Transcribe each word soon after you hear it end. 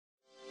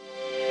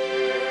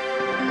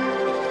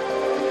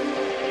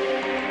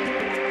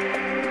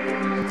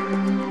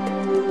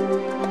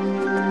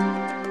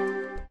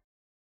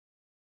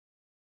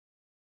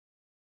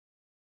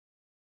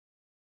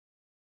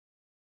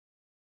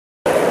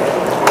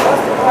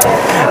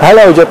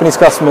Hello Japanese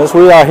customers,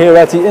 we are here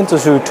at the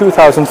Interzoo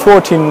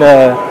 2014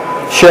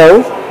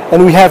 show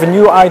and we have a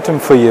new item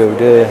for you,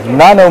 the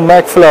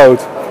NanoMagFloat.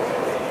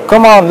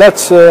 Come on,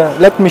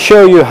 let me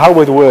show you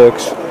how it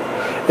works.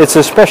 It's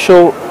a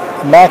special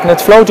magnet,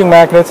 floating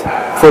magnet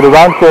for the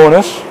round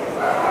corners.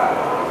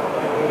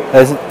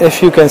 As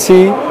if you can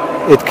see,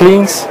 it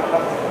cleans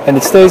and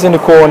it stays in the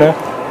corner.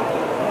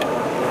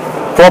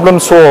 Problem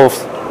solved.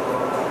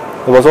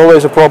 There was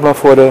always a problem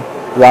for the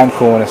round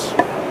corners.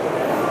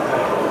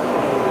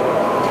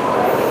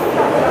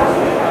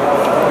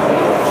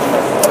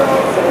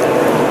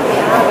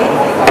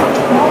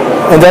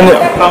 And then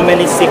how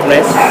many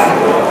thickness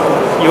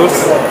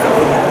use?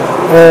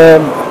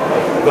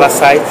 Glass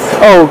size?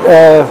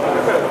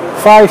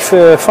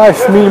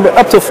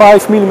 Up to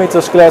 5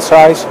 millimeters glass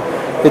size.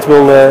 It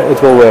will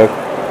work.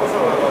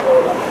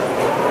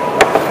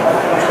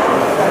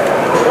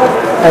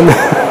 And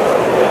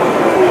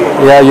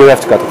yeah, you have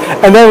to cut it.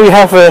 And then we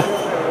have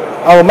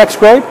our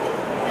MagScrape,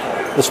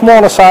 the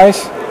smaller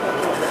size,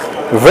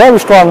 very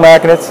strong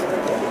magnet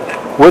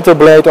with a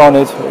blade on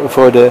it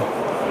for the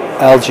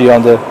algae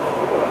on the.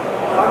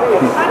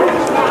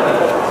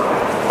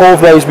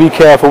 Always be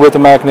careful with the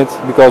magnet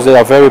because they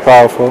are very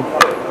powerful.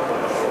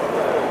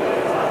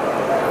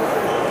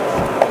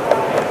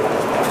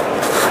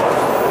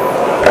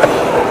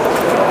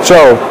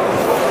 So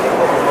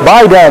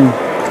buy them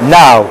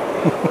now.